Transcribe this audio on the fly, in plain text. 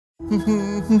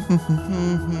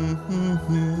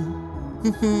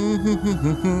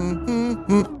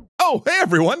Oh, hey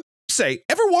everyone! Say,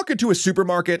 ever walk into a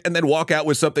supermarket and then walk out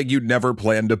with something you'd never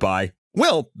planned to buy?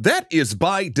 Well, that is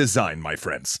by design, my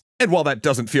friends. And while that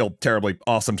doesn't feel terribly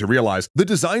awesome to realize, the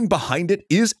design behind it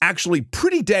is actually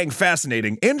pretty dang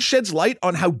fascinating and sheds light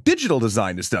on how digital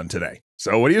design is done today.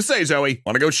 So what do you say, Zoe?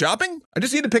 Want to go shopping? I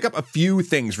just need to pick up a few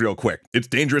things real quick. It's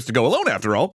dangerous to go alone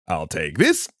after all. I'll take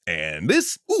this, and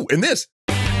this, ooh, and this.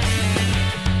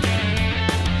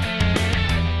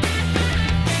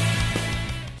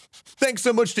 Thanks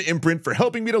so much to Imprint for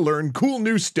helping me to learn cool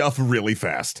new stuff really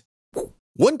fast.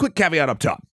 One quick caveat up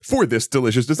top. For this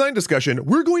delicious design discussion,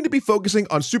 we're going to be focusing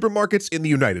on supermarkets in the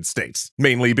United States,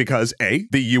 mainly because A,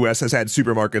 the US has had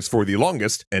supermarkets for the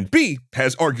longest, and B,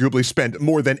 has arguably spent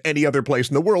more than any other place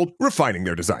in the world refining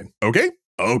their design. Okay?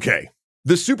 Okay.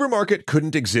 The supermarket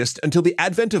couldn't exist until the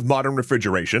advent of modern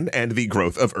refrigeration and the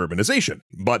growth of urbanization.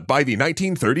 But by the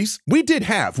 1930s, we did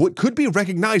have what could be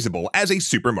recognizable as a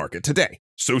supermarket today.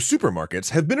 So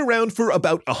supermarkets have been around for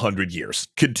about 100 years,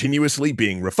 continuously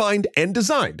being refined and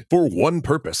designed for one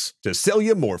purpose: to sell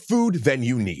you more food than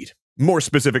you need. More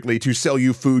specifically, to sell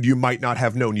you food you might not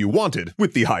have known you wanted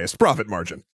with the highest profit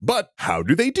margin. But how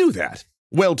do they do that?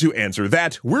 Well, to answer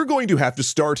that, we're going to have to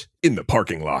start in the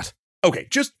parking lot. Okay,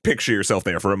 just picture yourself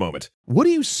there for a moment. What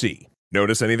do you see?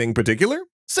 Notice anything particular?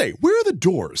 Say, where are the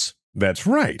doors? That's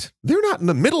right. They're not in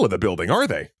the middle of the building, are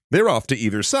they? They're off to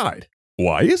either side.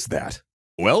 Why is that?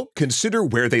 Well, consider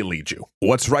where they lead you.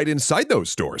 What's right inside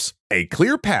those stores? A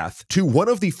clear path to one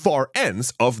of the far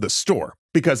ends of the store.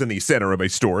 Because in the center of a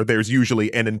store, there's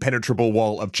usually an impenetrable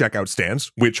wall of checkout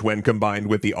stands, which when combined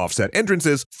with the offset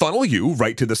entrances, funnel you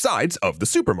right to the sides of the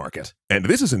supermarket. And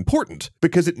this is important,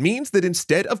 because it means that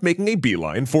instead of making a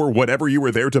beeline for whatever you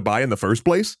were there to buy in the first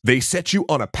place, they set you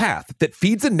on a path that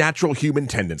feeds a natural human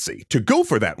tendency to go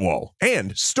for that wall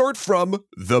and start from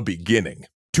the beginning.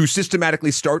 To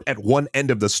systematically start at one end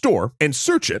of the store and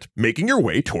search it, making your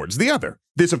way towards the other.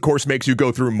 This, of course, makes you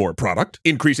go through more product,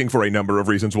 increasing, for a number of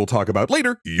reasons we'll talk about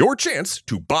later, your chance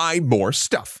to buy more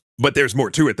stuff. But there's more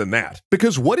to it than that,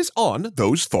 because what is on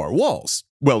those far walls?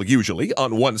 Well, usually,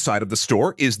 on one side of the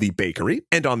store is the bakery,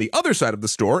 and on the other side of the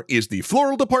store is the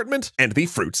floral department and the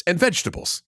fruits and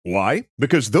vegetables. Why?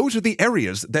 Because those are the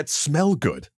areas that smell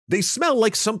good. They smell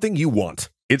like something you want.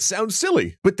 It sounds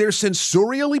silly, but they're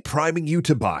sensorially priming you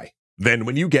to buy. Then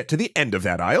when you get to the end of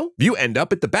that aisle, you end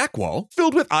up at the back wall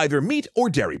filled with either meat or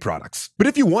dairy products. But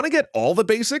if you want to get all the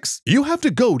basics, you have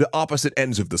to go to opposite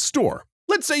ends of the store.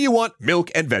 Let's say you want milk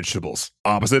and vegetables.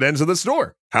 Opposite ends of the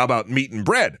store. How about meat and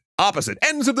bread? Opposite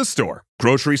ends of the store.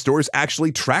 Grocery stores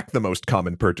actually track the most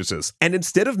common purchases, and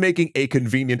instead of making a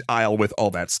convenient aisle with all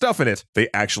that stuff in it, they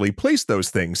actually place those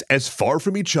things as far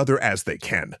from each other as they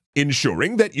can,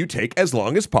 ensuring that you take as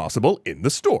long as possible in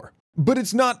the store. But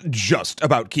it's not just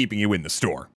about keeping you in the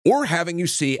store, or having you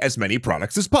see as many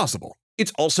products as possible.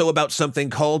 It's also about something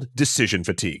called decision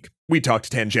fatigue. We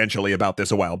talked tangentially about this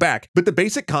a while back, but the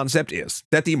basic concept is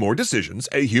that the more decisions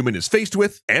a human is faced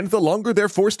with, and the longer they're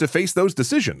forced to face those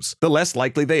decisions, the less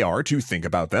likely they are to think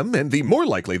about them, and the more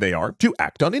likely they are to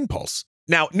act on impulse.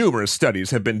 Now, numerous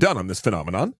studies have been done on this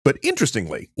phenomenon, but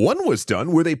interestingly, one was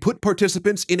done where they put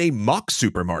participants in a mock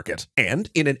supermarket, and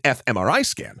in an fMRI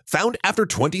scan, found after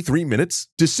 23 minutes,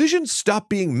 decisions stop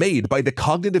being made by the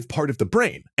cognitive part of the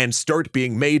brain and start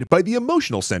being made by the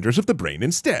emotional centers of the brain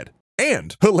instead.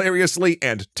 And, hilariously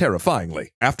and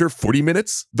terrifyingly, after 40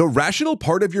 minutes, the rational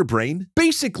part of your brain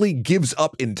basically gives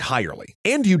up entirely,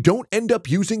 and you don't end up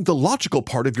using the logical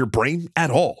part of your brain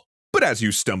at all. But as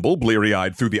you stumble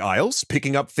bleary-eyed through the aisles,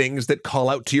 picking up things that call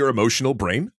out to your emotional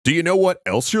brain, do you know what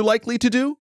else you're likely to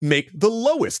do? Make the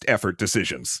lowest effort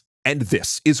decisions. And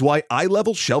this is why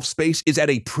eye-level shelf space is at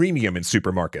a premium in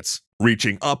supermarkets.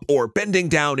 Reaching up or bending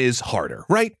down is harder,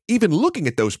 right? Even looking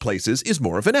at those places is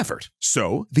more of an effort.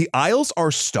 So, the aisles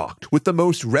are stocked with the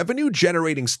most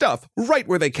revenue-generating stuff right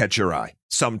where they catch your eye.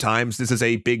 Sometimes this is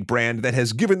a big brand that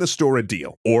has given the store a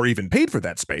deal, or even paid for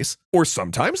that space. Or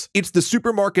sometimes it's the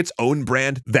supermarket's own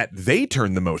brand that they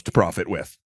turn the most profit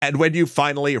with. And when you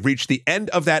finally reach the end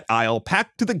of that aisle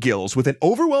packed to the gills with an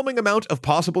overwhelming amount of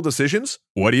possible decisions,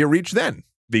 what do you reach then?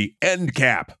 The end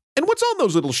cap. And what's on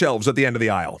those little shelves at the end of the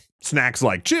aisle? Snacks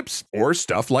like chips or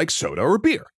stuff like soda or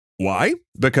beer. Why?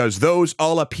 Because those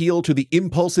all appeal to the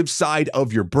impulsive side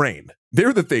of your brain.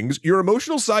 They're the things your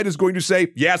emotional side is going to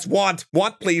say, yes, want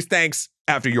please, thanks,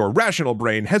 after your rational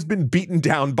brain has been beaten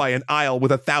down by an aisle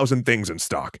with 1,000 things in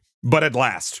stock. But at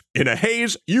last, in a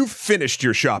haze, you've finished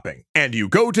your shopping, and you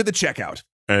go to the checkout.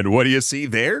 And what do you see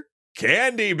there?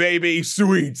 Candy, baby!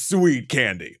 Sweet, sweet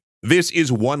candy. This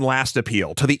is one last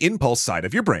appeal to the impulse side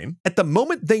of your brain at the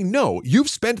moment they know you've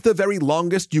spent the very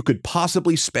longest you could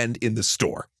possibly spend in the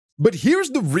store. But here's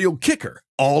the real kicker.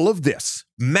 All of this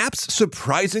maps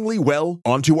surprisingly well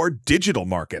onto our digital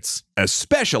markets,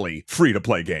 especially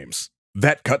free-to-play games.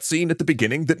 That cutscene at the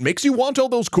beginning that makes you want all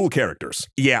those cool characters.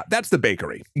 Yeah, that's the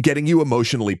bakery, getting you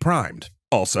emotionally primed.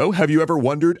 Also, have you ever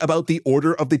wondered about the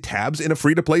order of the tabs in a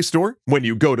free-to-play store? When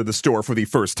you go to the store for the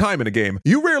first time in a game,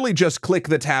 you rarely just click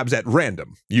the tabs at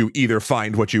random. You either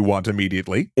find what you want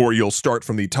immediately, or you'll start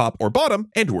from the top or bottom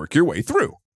and work your way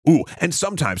through. Ooh, and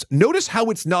sometimes, notice how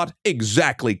it's not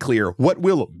exactly clear what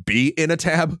will be in a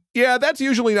tab? Yeah, that's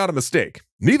usually not a mistake.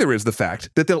 Neither is the fact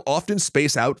that they'll often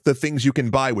space out the things you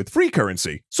can buy with free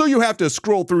currency, so you have to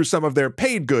scroll through some of their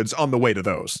paid goods on the way to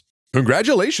those.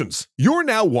 Congratulations! You're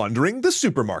now wandering the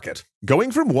supermarket, going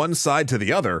from one side to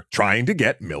the other, trying to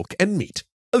get milk and meat.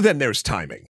 Then there's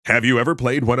timing. Have you ever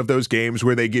played one of those games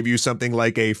where they give you something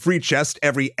like a free chest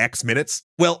every X minutes?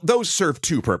 Well, those serve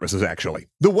two purposes, actually.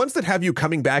 The ones that have you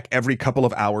coming back every couple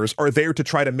of hours are there to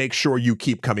try to make sure you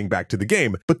keep coming back to the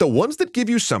game, but the ones that give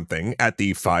you something at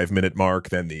the 5-minute mark,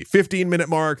 then the 15-minute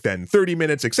mark, then 30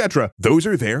 minutes, etc., those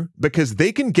are there because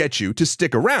they can get you to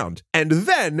stick around and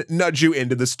then nudge you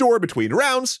into the store between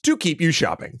rounds to keep you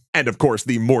shopping. And of course,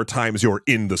 the more times you're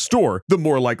in the store, the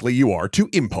more likely you are to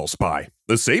impulse buy.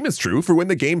 The same is true for when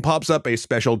the game pops up a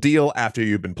special deal after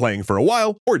you've been playing for a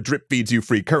while, or drip feeds you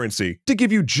free currency to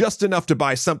give you just enough to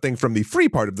buy something from the free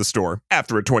part of the store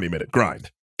after a 20-minute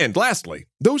grind. And lastly,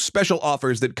 those special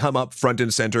offers that come up front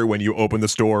and center when you open the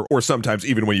store, or sometimes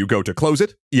even when you go to close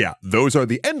it, yeah, those are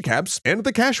the end caps and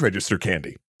the cash register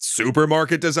candy.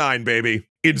 Supermarket design, baby.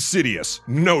 Insidious,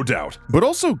 no doubt, but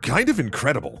also kind of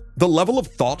incredible. The level of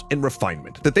thought and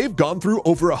refinement that they've gone through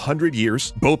over 100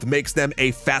 years both makes them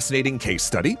a fascinating case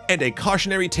study and a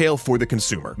cautionary tale for the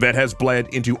consumer that has bled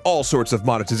into all sorts of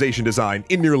monetization design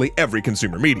in nearly every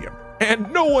consumer medium.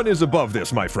 And no one is above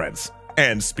this, my friends.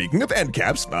 And speaking of end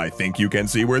caps, I think you can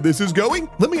see where this is going.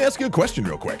 Let me ask you a question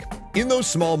real quick. In those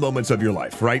small moments of your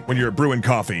life, right, when you're brewing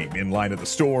coffee in line at the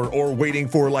store or waiting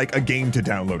for like a game to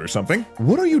download or something,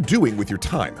 what are you doing with your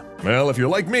time? Well, if you're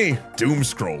like me, doom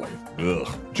scrolling.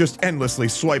 Ugh. Just endlessly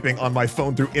swiping on my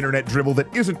phone through internet dribble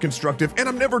that isn't constructive and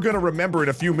I'm never gonna remember in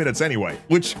a few minutes anyway,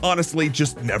 which honestly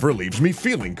just never leaves me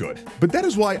feeling good. But that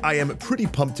is why I am pretty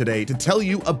pumped today to tell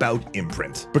you about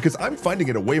Imprint, because I'm finding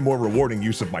it a way more rewarding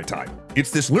use of my time.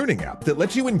 It's this learning app that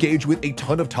lets you engage with a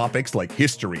ton of topics like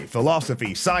history,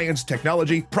 philosophy, science,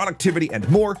 technology, productivity, and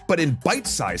more, but in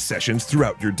bite-sized sessions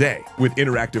throughout your day, with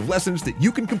interactive lessons that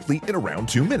you can complete in around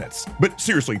 2 minutes. But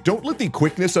seriously, don't let the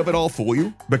quickness of it all fool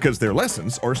you, because their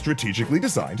lessons are strategically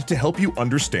designed to help you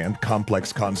understand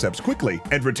complex concepts quickly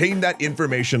and retain that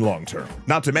information long-term.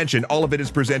 Not to mention, all of it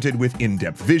is presented with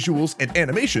in-depth visuals and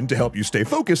animation to help you stay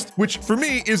focused, which for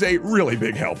me is a really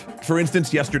big help. For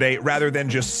instance, yesterday, rather than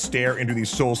just stare into the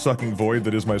soul-sucking void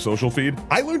that is my social feed,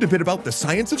 I learned a bit about the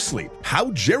science of sleep,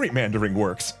 how gerrymandering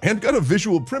works, and got a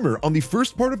visual primer on the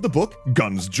first part of the book,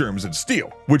 Guns, Germs, and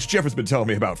Steel, which Jeff has been telling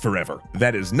me about forever.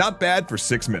 That is not bad for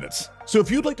 6 minutes. So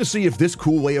if you'd like to see if this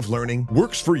cool way of learning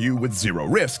works for you with zero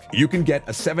risk, you can get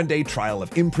a 7-day trial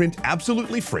of Imprint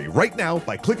absolutely free right now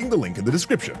by clicking the link in the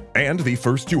description. And the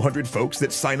first 200 folks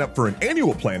that sign up for an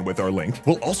annual plan with our link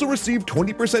will also receive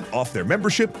 20% off their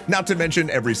membership. Not to mention,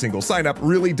 every single sign up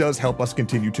really does help us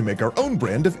continue to make our own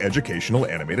brand of educational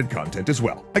animated content as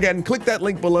well. Again, click that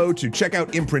link below to check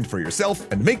out Imprint for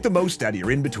yourself and make the most out of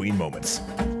your in-between moments.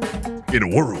 In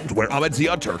a world where Ahmed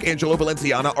Ziad Turk, Angelo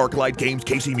Valenciana, Arclight Games,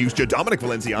 Casey Muscha, Dominic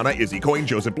Valenciana, Izzy Coin,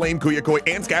 Joseph Blame, Kuya Koi,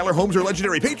 and Skylar Holmes are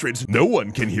legendary patrons, no one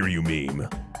can hear you meme.